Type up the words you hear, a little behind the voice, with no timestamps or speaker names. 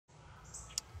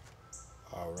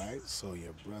All right, so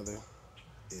your brother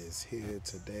is here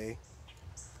today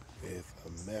with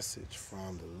a message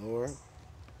from the Lord.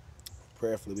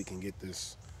 Prayerfully, we can get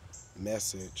this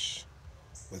message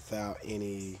without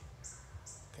any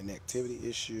connectivity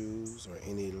issues or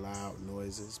any loud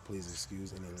noises. Please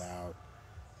excuse any loud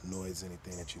noise,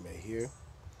 anything that you may hear.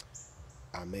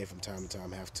 I may from time to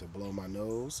time have to blow my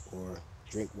nose or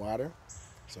drink water,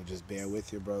 so just bear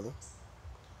with your brother.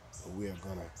 But we are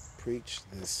going to preach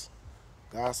this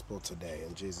gospel today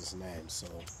in Jesus' name. So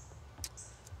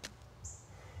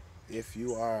if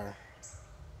you are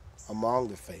among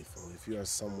the faithful, if you are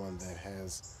someone that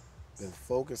has been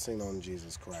focusing on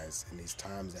Jesus Christ in these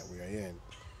times that we are in,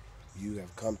 you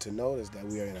have come to notice that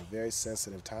we are in a very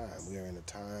sensitive time. We are in a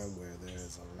time where there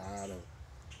is a lot of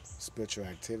spiritual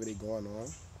activity going on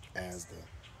as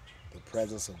the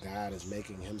presence of God is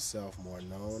making himself more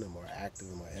known and more active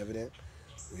and more evident.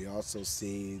 We also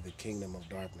see the kingdom of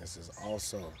darkness is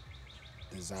also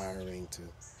desiring to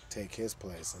take his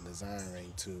place and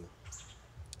desiring to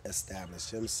establish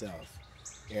himself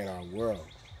in our world.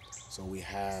 So we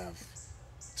have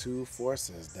two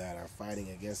forces that are fighting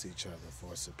against each other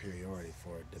for superiority,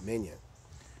 for dominion.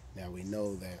 Now we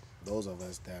know that those of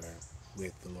us that are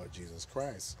with the Lord Jesus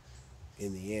Christ,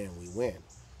 in the end we win.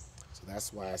 So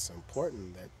that's why it's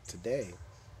important that today,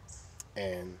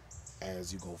 and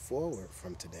as you go forward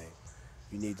from today,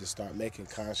 you need to start making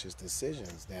conscious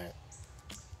decisions that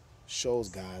shows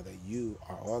God that you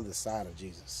are on the side of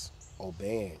Jesus,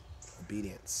 obeying,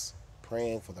 obedience,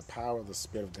 praying for the power of the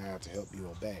Spirit of God to help you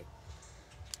obey.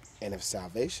 And if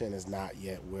salvation is not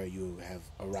yet where you have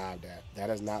arrived at, that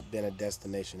has not been a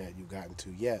destination that you've gotten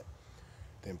to yet,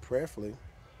 then prayerfully,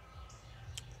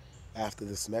 after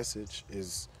this message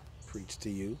is preached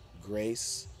to you,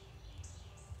 grace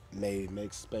may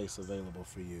make space available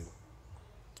for you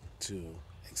to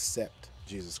accept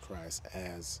Jesus Christ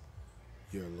as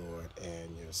your Lord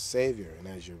and your Savior and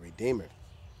as your Redeemer.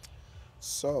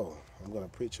 So I'm going to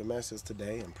preach a message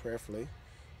today, and prayerfully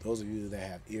those of you that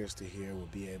have ears to hear will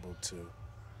be able to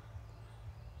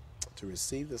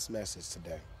receive this message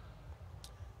today.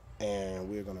 And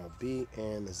we're going to be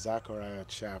in Zechariah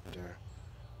chapter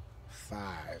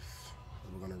 5.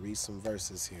 We're going to read some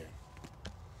verses here.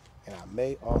 And I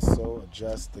may also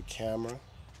adjust the camera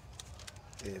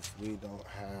if we don't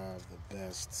have the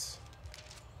best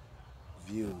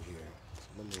view here. So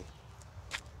let me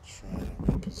try to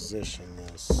reposition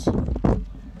this.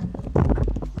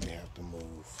 May have to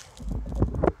move.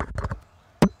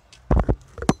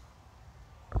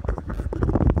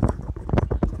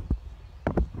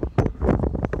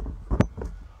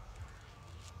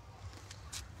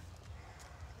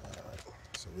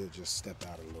 So we'll just step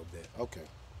out a little bit. Okay.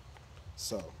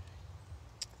 So,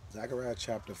 Zechariah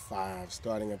chapter 5,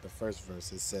 starting at the first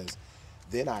verse, it says,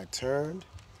 "Then I turned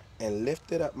and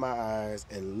lifted up my eyes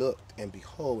and looked, and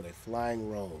behold, a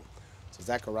flying roll." So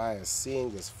Zechariah is seeing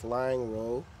this flying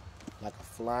roll, like a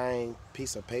flying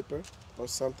piece of paper or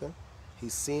something.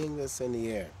 He's seeing this in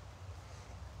the air.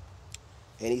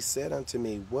 And he said unto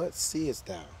me, "What seest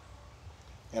thou?"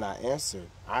 And I answered,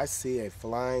 "I see a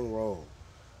flying roll.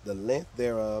 The length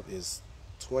thereof is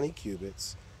 20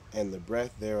 cubits, and the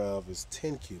breadth thereof is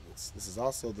 10 cubits. This is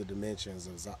also the dimensions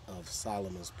of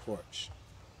Solomon's porch.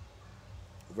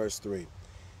 Verse 3.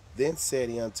 Then said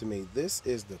he unto me, This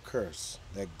is the curse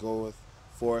that goeth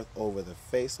forth over the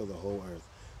face of the whole earth.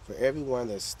 For everyone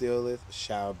that stealeth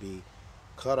shall be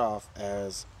cut off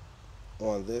as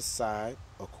on this side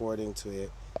according to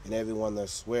it, and everyone that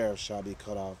sweareth shall be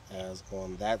cut off as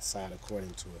on that side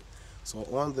according to it." So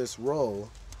on this roll,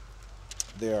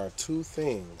 there are two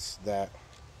things that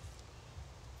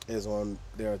is on.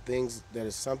 There are things. There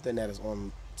is something that is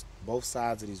on both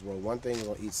sides of these rolls. One thing is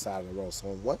on each side of the roll. So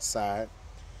on one side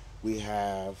we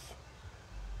have.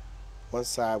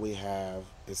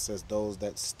 It says those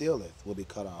that stealeth will be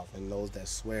cut off, and those that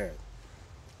sweareth.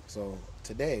 So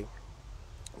today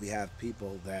we have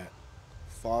people that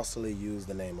falsely use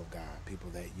the name of God.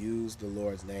 People that use the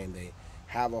Lord's name. They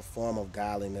have a form of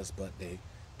godliness, but they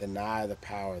deny the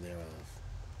power thereof.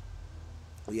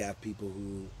 We have people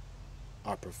who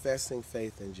are professing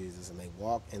faith in Jesus, and they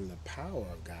walk in the power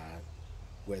of God,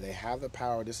 where they have the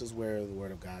power. This is where the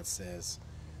Word of God says,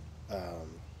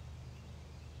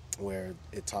 where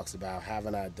it talks about,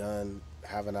 haven't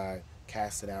I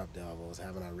casted out devils,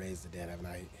 haven't I raised the dead, haven't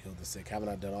I healed the sick, haven't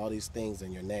I done all these things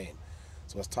in your name?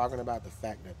 So it's talking about the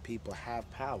fact that people have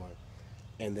power,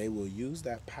 and they will use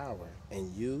that power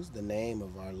and use the name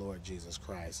of our Lord Jesus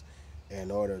Christ in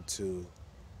order to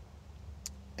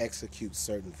execute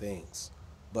certain things.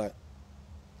 But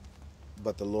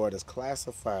the Lord is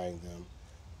classifying them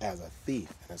as a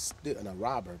thief and a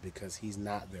robber because he's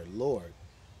not their Lord.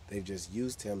 They've just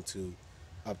used him to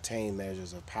obtain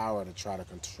measures of power to try to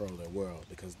control their world,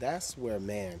 because that's where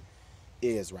man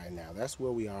is right now. That's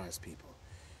where we are as people.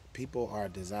 People are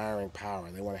desiring power.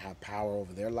 They want to have power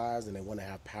over their lives, and they want to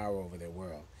have power over their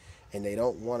world. And they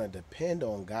don't want to depend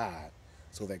on God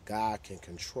so that God can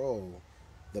control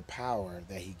the power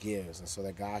that he gives, and so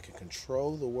that God can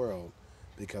control the world,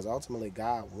 because ultimately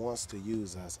God wants to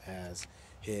use us as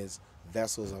his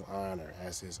vessels of honor,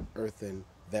 as his earthen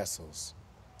vessels,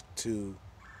 to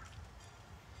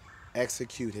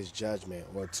execute his judgment,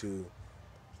 or to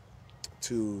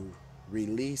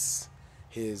release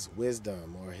his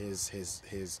wisdom, or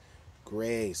his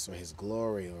grace, or his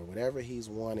glory, or whatever he's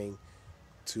wanting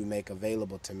to make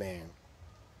available to man.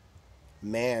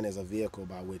 Man is a vehicle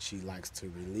by which he likes to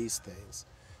release things.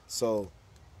 So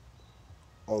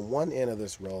on one end of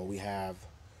this road, we have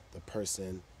the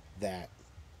person that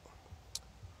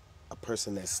a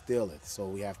person that stealeth. So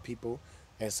we have people,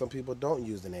 and some people don't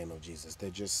use the name of Jesus. They're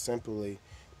just simply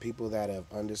people that have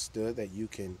understood that you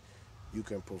can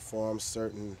perform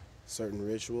certain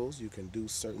rituals, you can do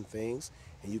certain things,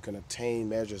 and you can obtain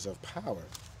measures of power.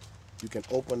 You can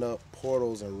open up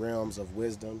portals and realms of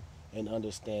wisdom and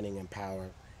understanding and power,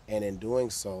 and in doing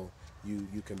so, you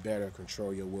can better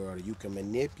control your world. You can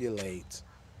manipulate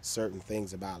certain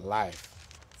things about life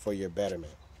for your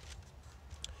betterment.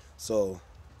 So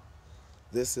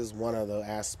this is one of the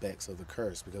aspects of the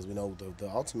curse, because we know the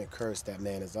ultimate curse that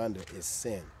man is under is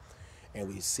sin. And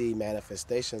we see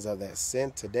manifestations of that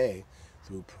sin today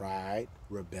through pride,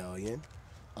 rebellion,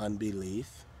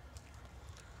 unbelief,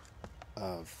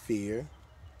 fear,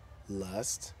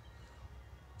 lust.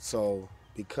 So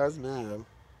because man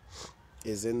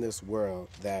is in this world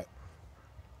that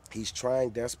he's trying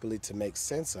desperately to make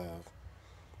sense of,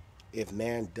 if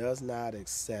man does not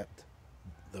accept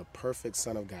the perfect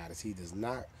Son of God, as he does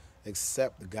not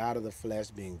accept the God of the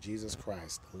flesh being Jesus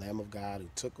Christ, the Lamb of God who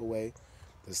took away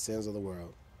the sins of the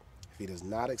world, if he does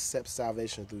not accept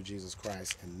salvation through Jesus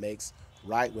Christ and makes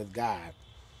right with God,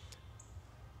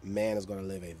 man is going to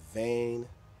live a vain,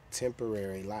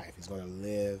 temporary life. He's going to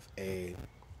live a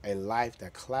life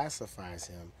that classifies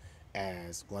him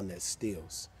as one that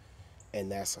steals.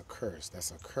 And that's a curse.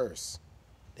 That's a curse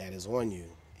that is on you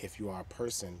if you are a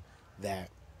person that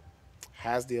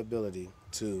has the ability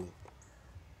to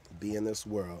be in this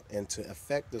world and to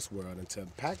affect this world and to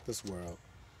impact this world,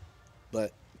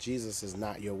 but Jesus is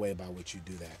not your way by which you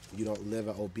do that. You don't live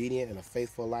an obedient and a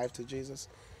faithful life to Jesus.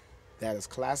 That is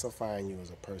classifying you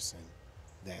as a person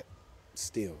that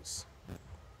steals.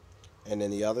 And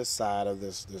then the other side of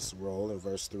this role, in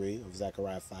verse 3 of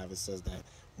Zechariah 5, it says that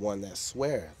one that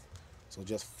sweareth. So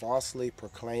just falsely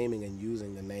proclaiming and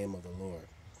using the name of the Lord,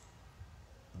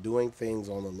 doing things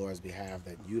on the Lord's behalf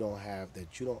that you don't have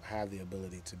the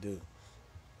ability to do,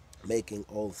 making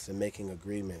oaths and making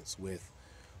agreements with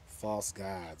false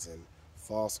gods and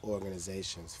false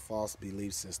organizations, false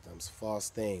belief systems, false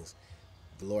things.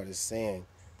 The Lord is saying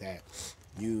that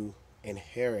you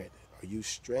inherit, or you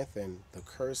strengthen the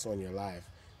curse on your life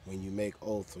when you make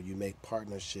oaths, or you make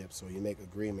partnerships, or you make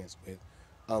agreements with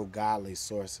ungodly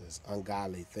sources,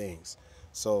 ungodly things.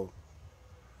 So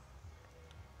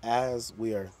as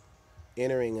we are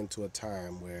entering into a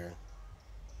time where,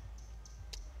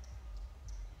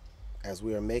 as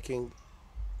we are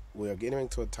getting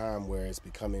into a time where it's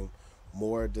becoming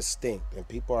more distinct, and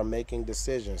people are making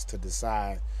decisions to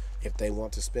decide if they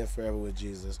want to spend forever with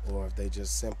Jesus, or if they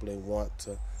just simply want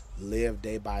to live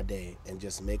day by day and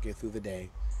just make it through the day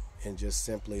and just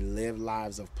simply live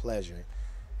lives of pleasure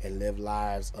and live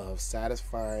lives of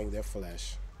satisfying their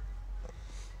flesh.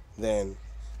 Then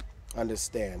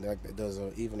understand that there's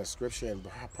even a scripture in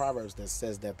Proverbs that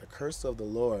says that the curse of the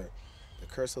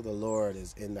Lord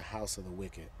is in the house of the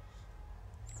wicked.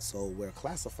 So we're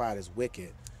classified as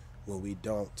wicked when we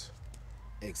don't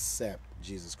accept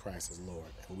Jesus Christ as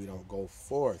Lord, and we don't go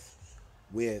forth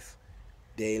with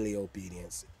daily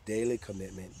obedience, daily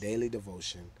commitment, daily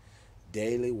devotion,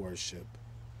 daily worship,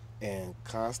 and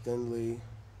constantly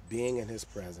being in his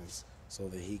presence so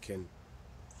that he can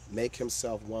make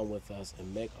himself one with us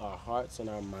and make our hearts and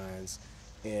our minds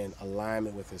in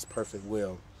alignment with his perfect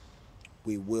will.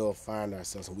 We will find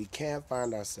ourselves, and we can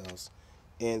find ourselves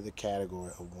in the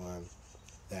category of one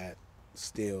that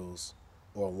steals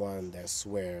or one that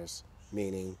swears,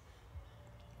 meaning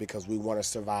because we want to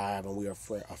survive and we are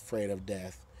afraid of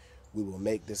death, we will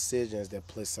make decisions that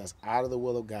place us out of the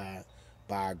will of God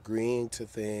by agreeing to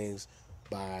things,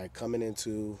 by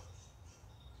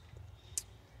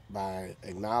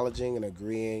acknowledging and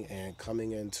agreeing and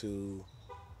coming into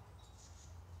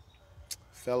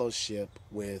fellowship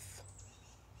with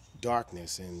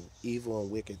darkness and evil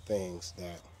and wicked things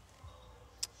that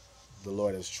the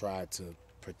Lord has tried to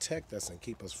protect us and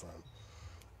keep us from.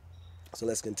 So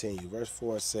let's continue. Verse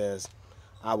 4 says,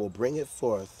 I will bring it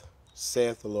forth,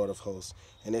 saith the Lord of hosts,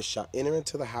 and it shall enter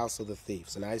into the house of the thief.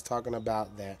 So now he's talking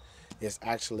about that it's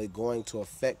actually going to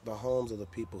affect the homes of the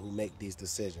people who make these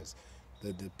decisions.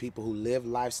 The people who live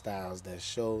lifestyles that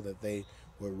show that they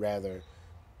would rather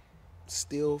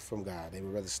steal from God. They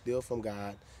would rather steal from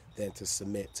God than to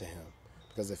submit to him.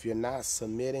 Because if you're not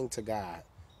submitting to God,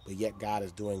 but yet God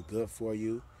is doing good for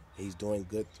you, he's doing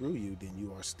good through you, then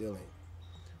you are stealing.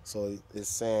 So it's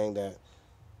saying that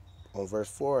on verse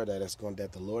 4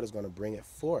 that the Lord is going to bring it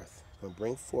forth. He's going to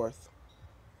bring forth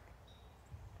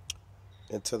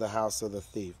into the house of the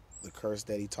thief, the curse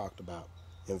that he talked about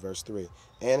in verse 3,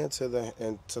 and into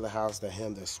the house that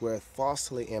him that sweareth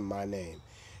falsely in my name,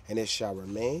 and it shall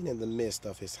remain in the midst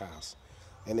of his house,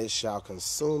 and it shall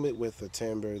consume it with the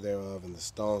timber thereof and the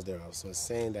stones thereof. So it's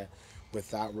saying that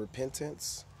without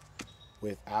repentance,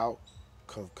 without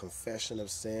confession of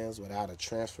sins, without a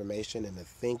transformation in the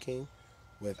thinking,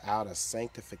 without a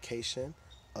sanctification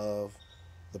of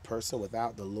the person,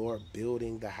 without the Lord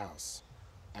building the house,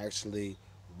 actually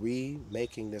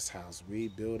remaking this house,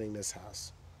 rebuilding this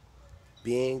house,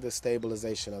 being the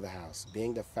stabilization of the house,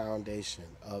 being the foundation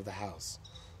of the house,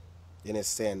 then it's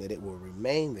saying that it will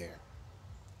remain there.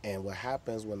 And what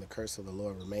happens when the curse of the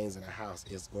Lord remains in a house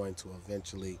is going to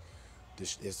eventually,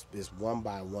 it's one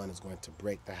by one, is going to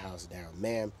break the house down.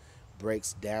 Man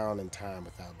breaks down in time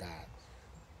without God.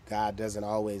 God doesn't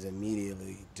always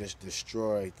immediately just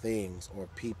destroy things or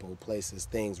people, places,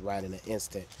 things right in an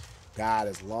instant. God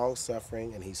is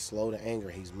long-suffering and he's slow to anger.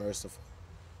 He's merciful.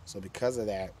 So because of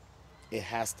that, it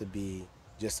has to be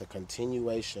just a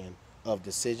continuation of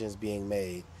decisions being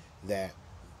made that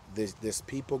this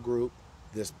people group,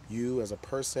 this you as a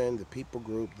person, the people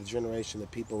group, the generation, the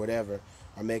people, whatever,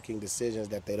 are making decisions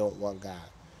that they don't want God.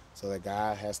 So that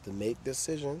God has to make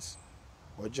decisions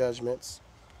or judgments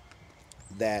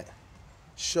that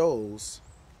shows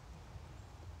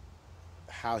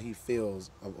how he feels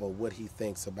or what he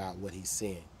thinks about what he's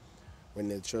seeing. When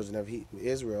the children of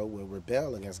Israel will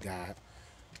rebel against God,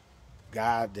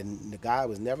 God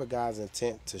was never God's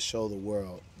intent to show the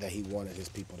world that he wanted his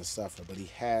people to suffer, but he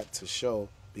had to show,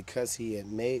 because he had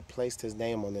placed his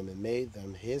name on them and made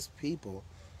them his people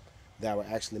that were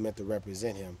actually meant to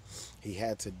represent him. He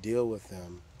had to deal with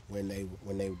them when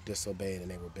they disobeyed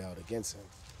and they rebelled against him.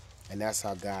 And that's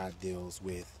how God deals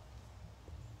with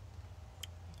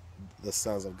the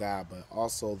sons of God, but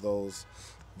also those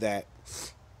that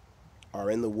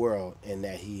are in the world and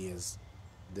that he is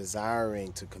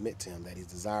desiring to commit to him, that he's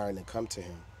desiring to come to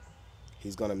him.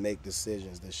 He's going to make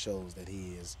decisions that shows that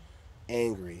he is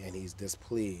angry and he's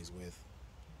displeased with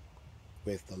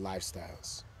the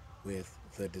lifestyles, with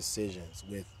the decisions,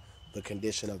 with the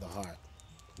condition of the heart,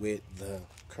 with the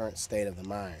current state of the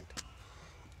mind.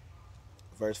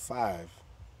 Verse 5.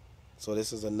 So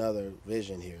this is another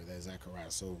vision here that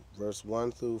Zechariah. So verse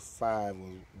 1 through 4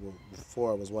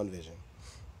 was one vision.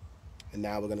 And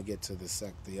now we're going to get to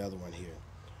the other one here.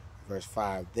 Verse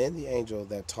 5, Then the angel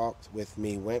that talked with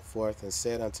me went forth and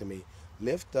said unto me,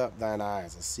 Lift up thine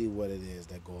eyes and see what it is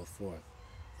that goeth forth.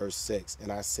 Verse 6,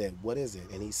 And I said, What is it?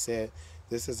 And he said,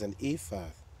 This is an ephah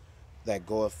that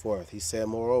goeth forth. He said,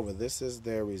 Moreover, this is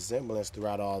their resemblance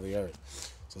throughout all the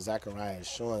earth. So Zechariah is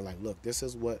showing, like, look, this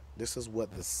is what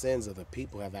the sins of the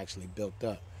people have actually built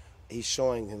up. He's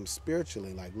showing him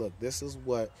spiritually, like, look, this is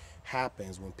what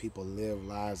happens when people live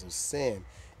lives of sin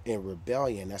and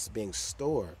rebellion. That's being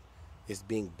stored. It's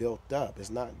being built up. It's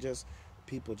not just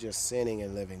people just sinning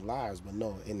and living lives, but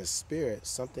no, in the spirit,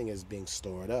 something is being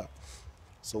stored up.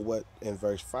 So what in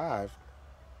verse 5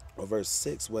 or verse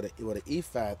 6, what an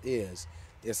ephah is,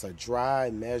 it's a dry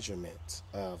measurement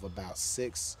of about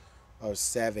 6 or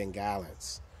 7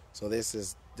 gallons. So this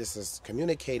is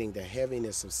communicating the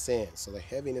heaviness of sin. So the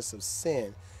heaviness of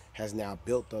sin has now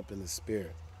built up in the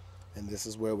spirit. And this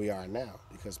is where we are now,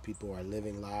 because people are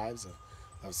living lives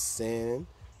of sin.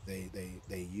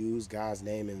 They use God's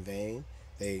name in vain.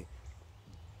 They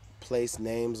place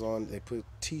names on, they put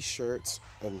t-shirts.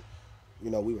 And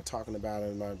we were talking about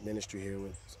in my ministry here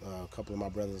with a couple of my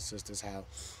brothers and sisters how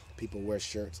people wear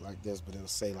shirts like this, but it'll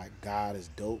say like God is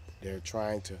dope. They're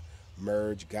trying to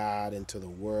merge God into the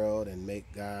world and make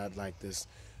God like this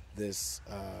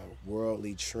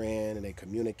worldly trend, and they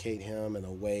communicate him in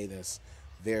a way that's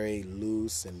very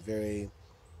loose and very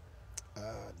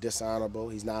dishonorable.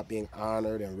 He's not being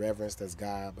honored and reverenced as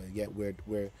God, but yet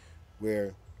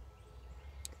we're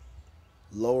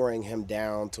lowering him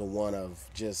down to one of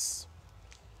just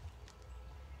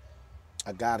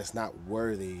a God is not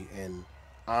worthy and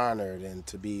honored and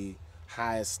to be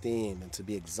high esteemed and to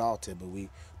be exalted, but we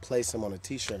place him on a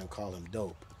t-shirt and call him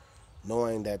dope,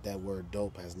 knowing that that word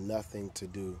dope has nothing to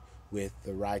do with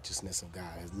the righteousness of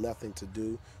God, has nothing to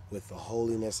do with the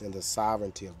holiness and the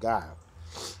sovereignty of God.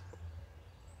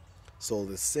 So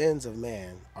the sins of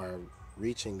man are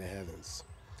reaching the heavens.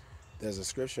 There's a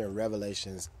scripture in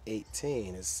Revelations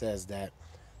 18. It says that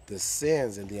the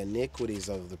sins and the iniquities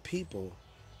of the people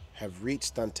have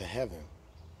reached unto heaven.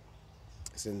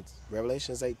 It's in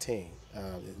Revelations 18.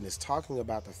 And it's talking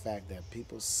about the fact that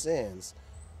people's sins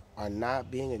are not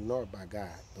being ignored by God.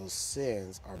 Those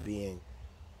sins are being,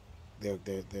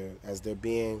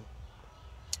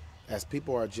 as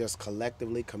people are just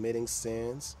collectively committing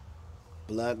sins,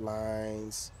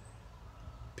 bloodlines,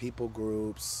 people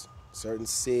groups, certain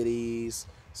cities,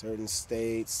 certain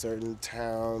states, certain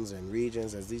towns and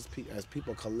regions, as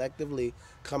people collectively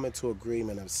come into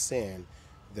agreement of sin,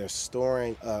 they're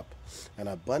storing up an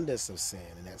abundance of sin,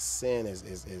 and that sin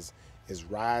is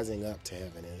rising up to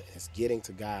heaven, and it's getting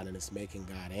to God, and it's making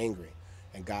God angry,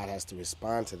 and God has to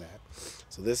respond to that.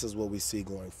 So this is what we see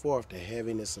going forth. The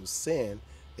heaviness of sin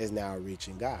is now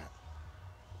reaching God.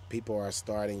 People are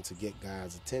starting to get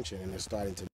God's attention, and they're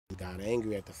starting to make God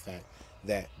angry at the fact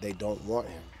that they don't want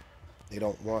him. They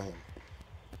don't want him.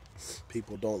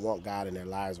 People don't want God in their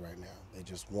lives right now. They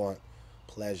just want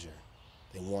pleasure.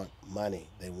 They want money.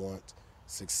 They want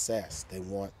success. They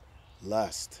want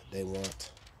lust. They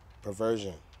want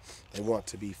perversion. They want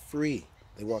to be free.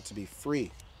 They want to be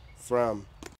free from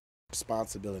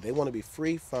responsibility. They want to be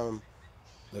free from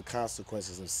the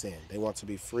consequences of sin. They want to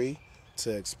be free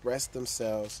to express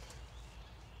themselves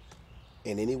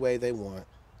in any way they want,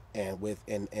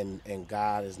 and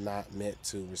God is not meant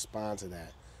to respond to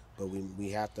that. But we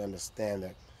have to understand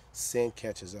that sin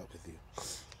catches up with you.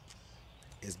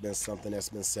 It's been something that's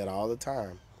been said all the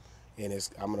time, and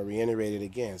I'm going to reiterate it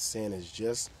again. Sin is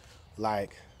just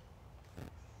like,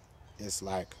 it's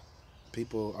like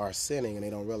people are sinning and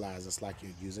they don't realize it's like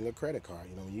you're using a credit card.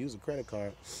 You know, when you use a credit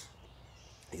card,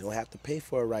 you don't have to pay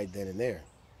for it right then and there,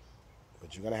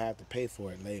 but you're going to have to pay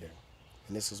for it later.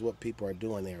 And this is what people are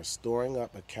doing. They are storing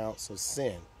up accounts of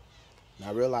sin,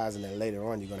 not realizing that later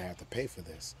on you're going to have to pay for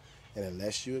this. And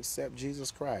unless you accept Jesus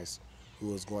Christ,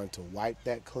 who is going to wipe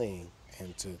that clean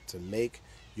and to make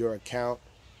your account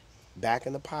back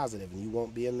in the positive, and you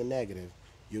won't be in the negative,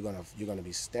 you're gonna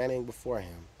be standing before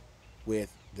him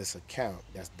with this account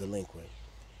that's delinquent.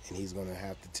 And he's going to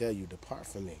have to tell you, depart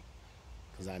from me,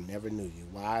 because I never knew you.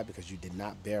 Why? Because you did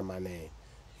not bear my name.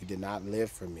 You did not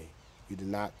live for me. You did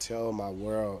not tell my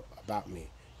world about me.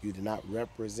 You did not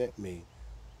represent me.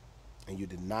 And you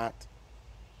did not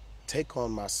take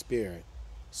on my spirit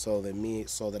so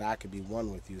that I could be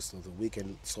one with you, so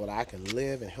that I can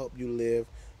live and help you live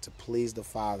to please the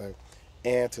Father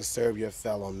and to serve your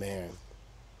fellow man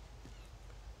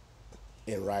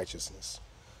in righteousness.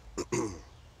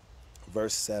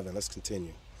 Verse 7, let's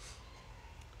continue.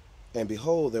 And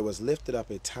behold, there was lifted up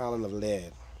a talent of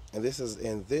lead, and this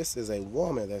is a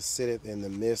woman that sitteth in the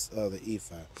midst of the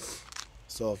ephod.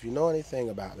 So if you know anything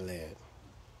about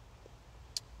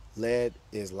lead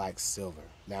is like silver.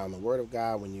 Now in the Word of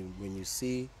God, when you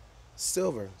see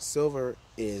silver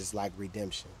is like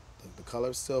redemption. The color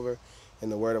of silver in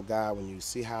the Word of God, when you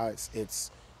see how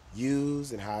it's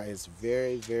used and how it's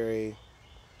very, very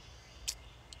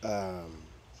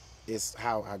it's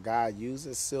how God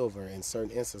uses silver in certain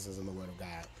instances in the Word of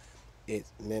God.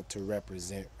 It's meant to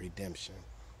represent redemption.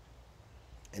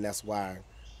 And that's why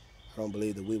I don't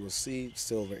believe that we will see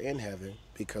silver in heaven,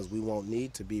 because we won't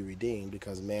need to be redeemed,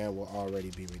 because man will already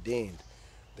be redeemed.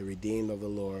 The redeemed of the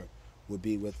Lord will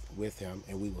be with him,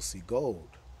 and we will see gold.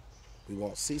 We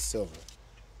won't see silver.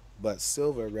 But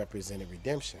silver represented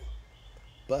redemption.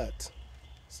 But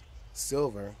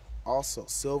silver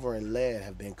and lead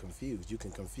have been confused. You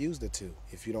can confuse the two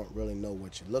if you don't really know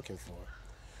what you're looking for.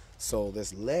 So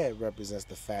this lead represents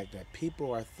the fact that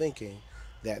people are thinking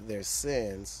that their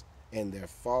sins and their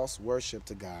false worship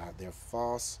to God, their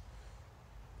false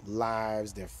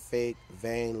lives, their fake,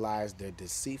 vain lives, their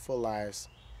deceitful lives.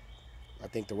 I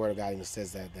think the Word of God even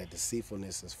says that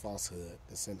deceitfulness is falsehood.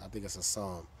 I think it's a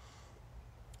psalm.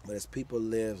 But as people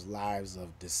live lives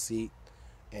of deceit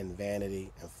and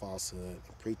vanity and falsehood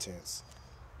and pretense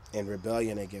and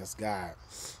rebellion against God,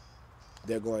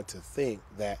 they're going to think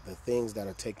that the things that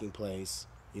are taking place,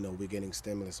 we're getting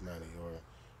stimulus money, or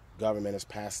government is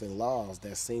passing laws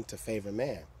that seem to favor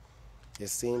man. It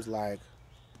seems like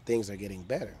things are getting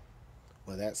better.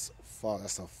 Well, that's false.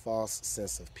 That's a false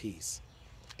sense of peace.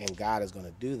 And God is going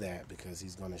to do that because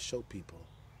he's going to show people.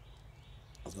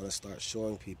 He's going to start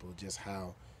showing people just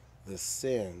how the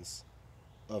sins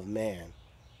of man,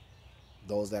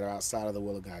 those that are outside of the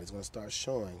will of God. He's going to start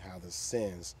showing how the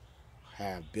sins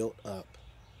have built up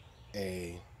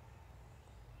a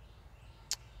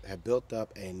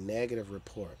negative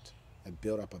report, have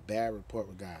built up a bad report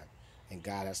with God, and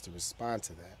God has to respond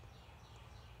to that.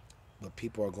 But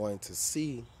people are going to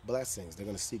see blessings. They're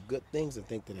going to see good things and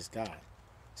think that it's God.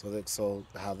 So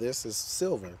how this is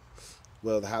silver,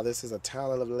 well, how this is a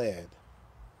talent of lead,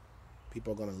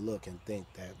 people are going to look and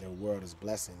think that their world is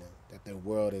blessing them, that their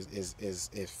world is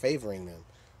favoring them,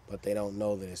 but they don't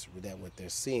know that what they're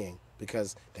seeing,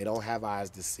 because they don't have eyes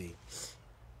to see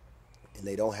and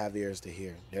they don't have ears to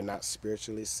hear. They're not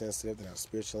spiritually sensitive. They're not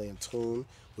spiritually in tune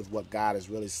with what God is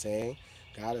really saying.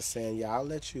 God is saying, yeah, I'll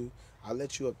let you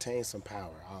obtain some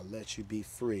power. I'll let you be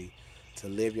free to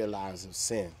live your lives of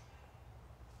sin.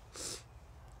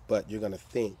 But you're going to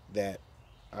think that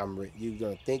you're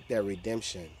going to think that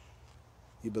redemption,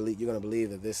 you're going to believe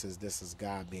that this is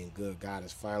God being good. God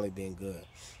is finally being good.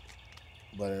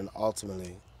 But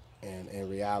ultimately, and in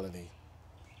reality,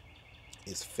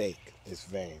 it's fake. It's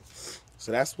vain.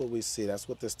 So that's what we see. That's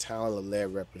what this talent of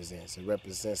lead represents. It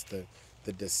represents the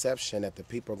deception that the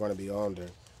people are going to be under,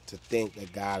 to think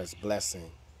that God is blessing.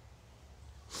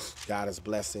 God is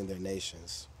blessing their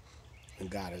nations. And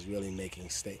God is really making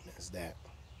statements that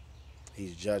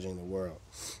he's judging the world.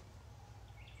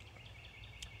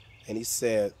 And he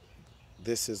said,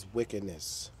 this is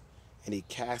wickedness. And he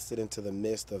cast it into the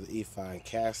midst of the ephah, and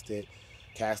cast the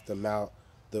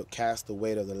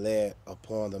weight of the lead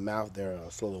upon the mouth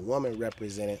thereof. So the woman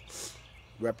represents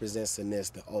in this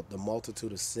the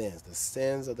multitude of sins, the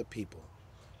sins of the people.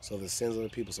 So the sins of the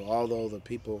people. So although the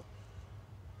people,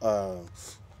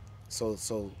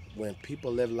 so when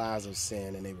people live lives of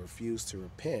sin and they refuse to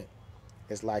repent,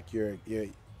 it's like you're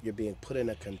being put in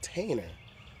a container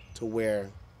to where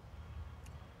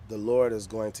the Lord is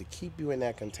going to keep you in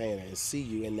that container and see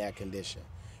you in that condition.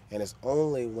 And it's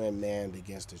only when man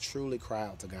begins to truly cry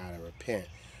out to God and repent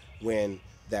when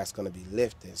that's going to be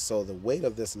lifted. So the weight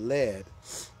of this lead,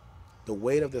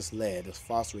 this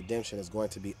false redemption, is going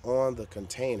to be on the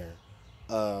container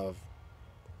of,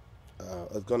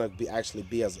 it's going to be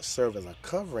serve as a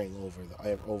covering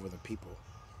over the people.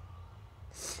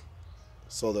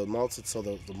 So the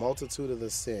multitude of the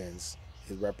sins,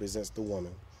 it represents the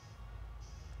woman.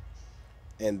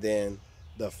 And then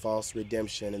the false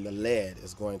redemption and the lead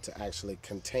is going to actually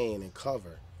contain and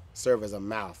serve as a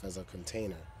mouth, as a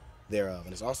container thereof.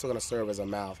 And it's also going to serve as a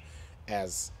mouth,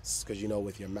 because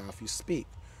with your mouth you speak.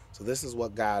 So this is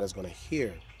what God is going to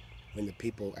hear when if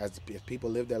people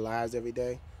live their lives every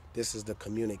day. This is the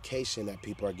communication that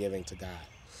people are giving to God.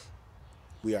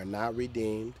 We are not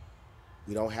redeemed.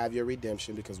 We don't have your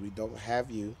redemption because we don't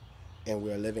have you, and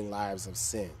we are living lives of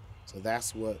sin. So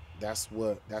that's the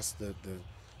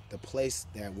place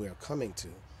that we're coming to,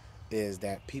 is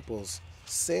that people's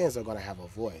sins are going to have a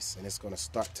voice, and it's going to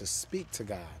start to speak to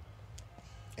God.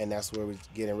 And that's where we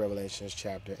get in Revelation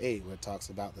chapter 8, where it talks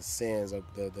about the sins of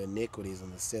the iniquities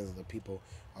and the sins of the people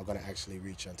are going to actually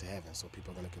reach unto heaven. So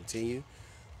people are going to continue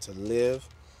to live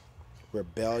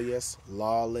rebellious,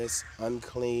 lawless,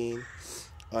 unclean,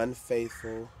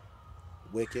 unfaithful,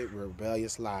 wicked,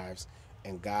 rebellious lives,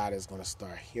 and God is going to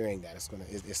start hearing that.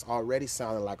 It's already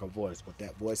sounding like a voice, but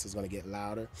that voice is going to get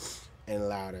louder and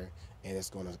louder, and it's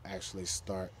going to actually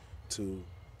start to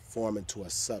form into a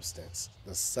substance.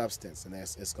 The substance, and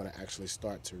it's going to actually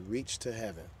start to reach to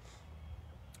heaven.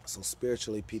 So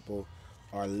spiritually, people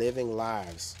are living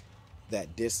lives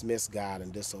that dismiss God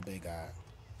and disobey God,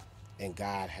 and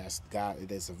God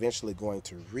it is eventually going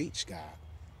to reach God,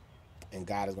 and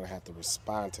God is going to have to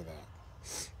respond to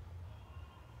that.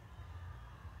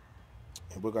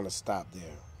 And we're going to stop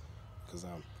there, because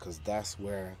that's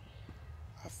where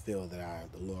I feel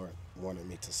that the Lord wanted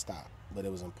me to stop. But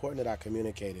it was important that I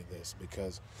communicated this,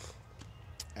 because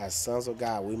as sons of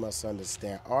God, we must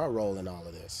understand our role in all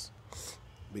of this,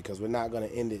 because we're not going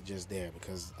to end it just there.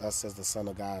 Because us as the Son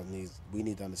of God, we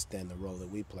need to understand the role that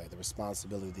we play, the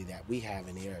responsibility that we have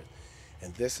in the earth.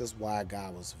 And this is why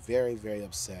God was very, very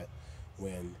upset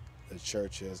when the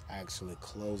churches actually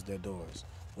closed their doors,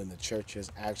 when the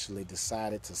churches actually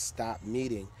decided to stop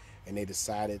meeting, and they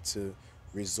decided to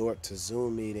resort to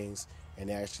Zoom meetings, and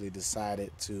they actually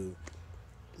decided to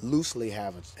loosely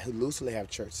have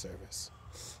church service.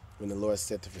 When the Lord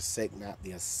said to forsake not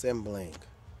the assembling.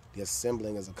 The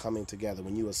assembling is a coming together.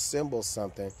 When you assemble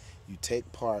something, you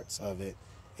take parts of it,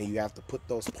 and you have to put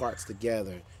those parts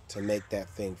together to make that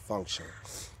thing function.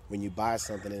 When you buy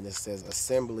something and it says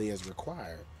assembly is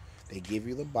required, They give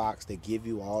you the box, they give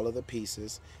you all of the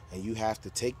pieces, and you have to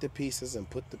take the pieces and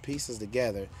put the pieces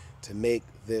together to make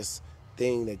this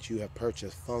thing that you have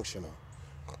purchased functional.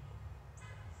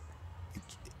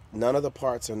 None of the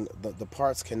parts, and the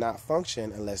parts cannot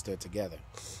function unless they're together.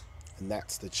 And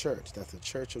that's the church. That's the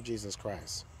church of Jesus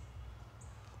Christ.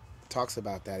 It talks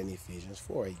about that in Ephesians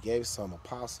 4. He gave some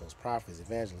apostles, prophets,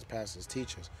 evangelists, pastors,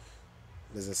 teachers.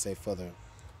 What does it say?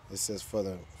 It says for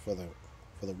the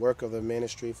work of the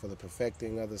ministry, for the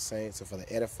perfecting of the saints, and for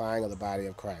the edifying of the body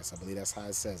of Christ. I believe that's how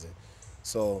it says it.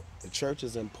 So the church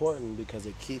is important because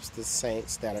it keeps the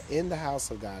saints that are in the house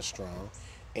of God strong,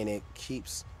 and it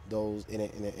keeps those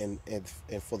and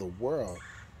for the world,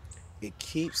 it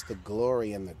keeps the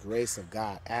glory and the grace of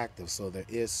God active. So there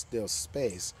is still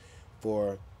space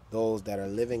for those that are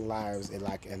living lives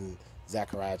in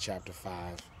Zechariah chapter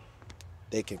 5.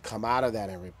 They can come out of that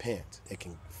and repent. They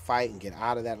can fight and get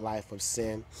out of that life of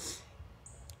sin.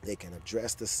 They can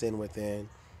address the sin within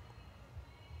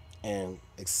and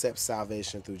accept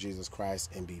salvation through Jesus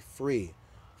Christ and be free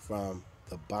from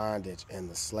the bondage and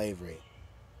the slavery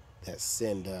that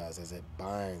sin does, as it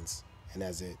binds and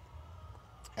as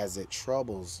it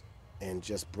troubles and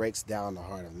just breaks down the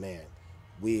heart of man.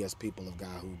 We as people of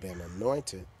God who've been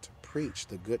anointed to preach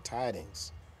the good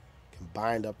tidings can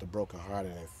bind up the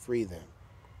brokenhearted and free them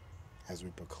as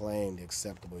we proclaim the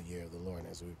acceptable year of the Lord,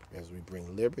 as we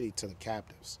bring liberty to the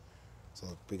captives. So,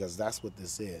 because that's what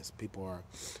this is. People are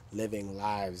living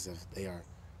lives of they are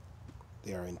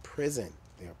in prison.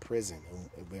 They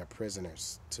are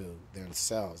prisoners to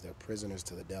themselves. They're prisoners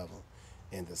to the devil.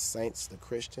 And the saints, the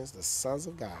Christians, the sons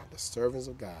of God, the servants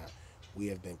of God, we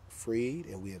have been freed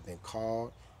and we have been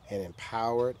called and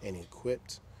empowered and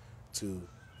equipped to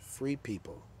free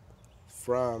people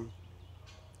from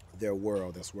their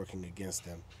world that's working against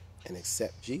them and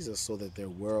accept Jesus so that their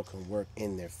world can work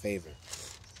in their favor.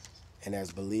 And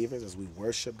as believers, as we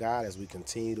worship God, as we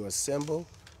continue to assemble,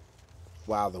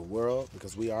 while the world,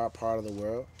 because we are a part of the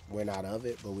world, we're not of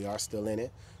it, but we are still in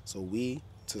it. So we,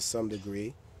 to some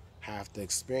degree, have to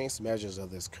experience measures of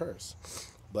this curse.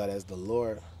 But as the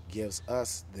Lord gives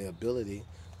us the ability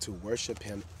to worship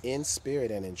him in spirit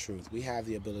and in truth, we have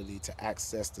the ability to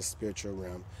access the spiritual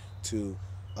realm, to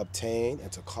obtain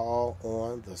and to call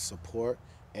on the support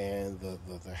and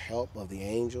the help of the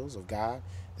angels of God.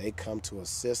 They come to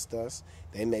assist us.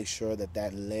 They make sure that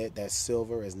that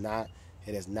silver is not,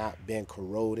 it has not been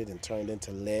corroded and turned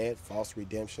into lead, false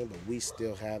redemption, but we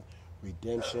still have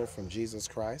redemption from Jesus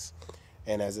Christ.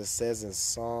 And as it says in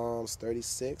Psalms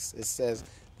 36, it says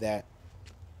that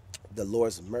the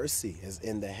Lord's mercy is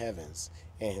in the heavens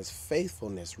and his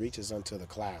faithfulness reaches unto the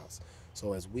clouds.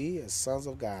 So as we as sons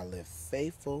of God live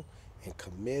faithful and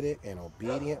committed and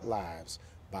obedient lives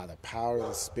by the power of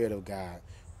the Spirit of God,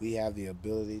 we have the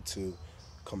ability to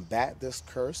combat this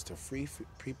curse, to free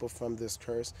people from this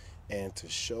curse, and to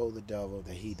show the devil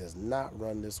that he does not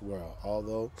run this world.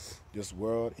 Although this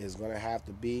world is going to have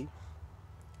to be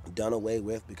done away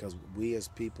with, because we as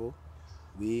people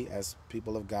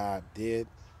of God did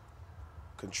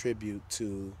contribute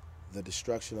to the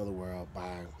destruction of the world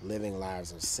by living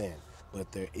lives of sin.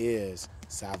 But there is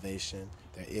salvation.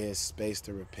 There is space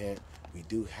to repent. We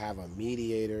do have a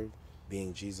mediator,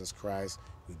 being Jesus Christ.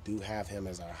 We do have him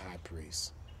as our high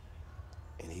priest.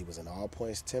 And he was in all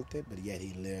points tempted, but yet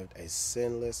he lived a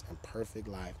sinless and perfect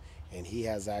life. And he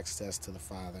has access to the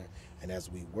Father. And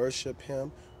as we worship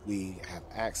him, we have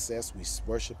access. We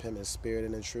worship him in spirit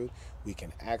and in truth. We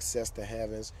can access the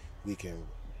heavens. We can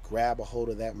grab a hold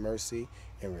of that mercy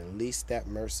and release that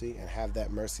mercy and have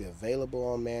that mercy available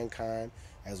on mankind.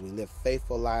 As we live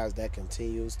faithful lives, that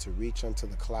continues to reach unto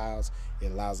the clouds.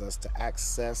 It allows us to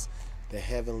access the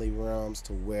heavenly realms,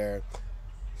 to where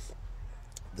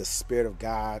the Spirit of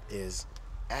God is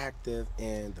active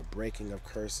in the breaking of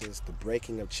curses, the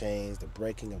breaking of chains, the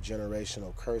breaking of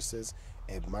generational curses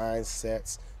and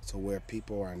mindsets, to where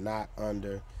people are not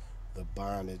under the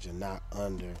bondage and not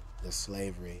under the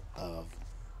slavery of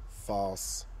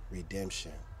false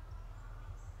redemption.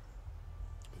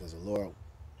 Because the Lord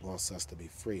wants us to be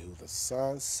free. Who the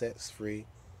Son sets free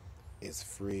is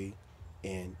free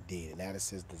indeed. And that is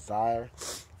his desire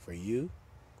for you.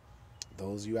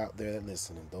 Those of you out there that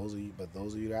listen, and those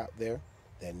of you out there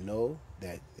that know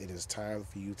that it is time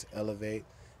for you to elevate,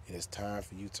 it is time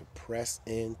for you to press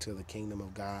into the kingdom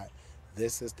of God.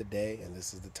 This is the day and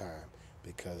this is the time,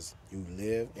 because you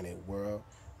live in a world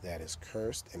that is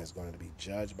cursed and is going to be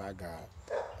judged by God.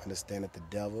 Understand that the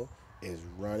devil is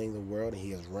running the world, and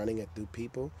he is running it through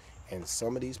people. And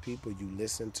some of these people you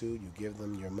listen to, you give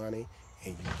them your money,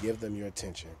 and you give them your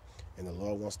attention. And the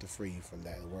Lord wants to free you from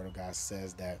that. The Word of God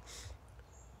says that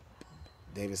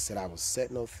David said, I will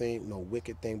set no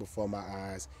wicked thing before my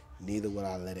eyes, neither will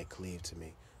I let it cleave to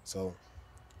me. So,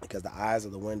 because the eyes are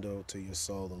the window to your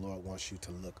soul, the Lord wants you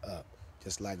to look up.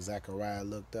 Just like Zechariah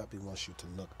looked up, he wants you to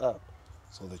look up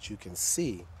so that you can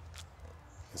see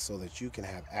and so that you can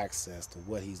have access to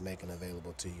what he's making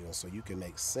available to you. And so you can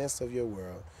make sense of your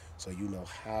world, so you know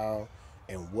how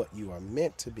and what you are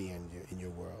meant to be in your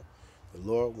world. The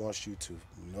Lord wants you to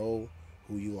know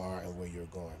who you are and where you're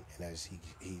going. And as he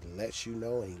lets you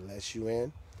know and he lets you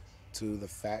in to the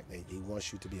fact that he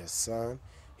wants you to be a son,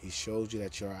 he shows you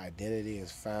that your identity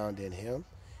is found in him,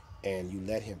 and you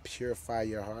let him purify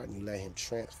your heart and you let him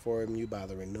transform you by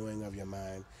the renewing of your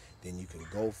mind, then you can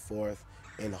go forth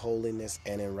in holiness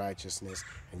and in righteousness,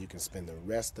 and you can spend the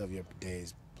rest of your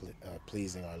days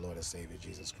pleasing our Lord and Savior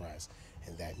Jesus Christ.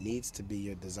 And that needs to be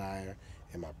your desire,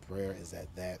 and my prayer is that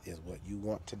that is what you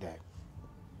want today,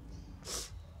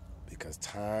 because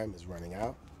time is running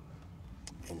out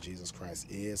and Jesus Christ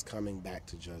is coming back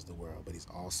to judge the world, but he's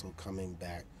also coming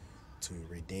back to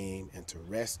redeem and to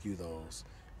rescue those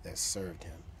that served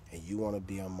him. And you want to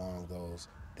be among those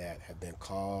that have been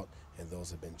called, and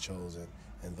those that have been chosen,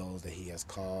 and those that he has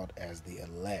called as the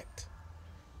elect.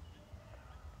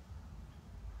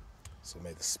 So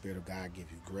may the Spirit of God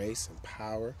give you grace and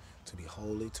power to be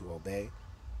holy, to obey.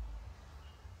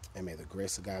 And may the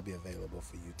grace of God be available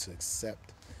for you to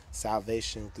accept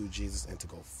salvation through Jesus and to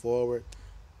go forward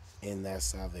in that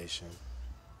salvation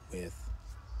with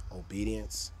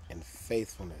obedience and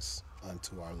faithfulness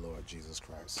unto our Lord Jesus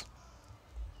Christ.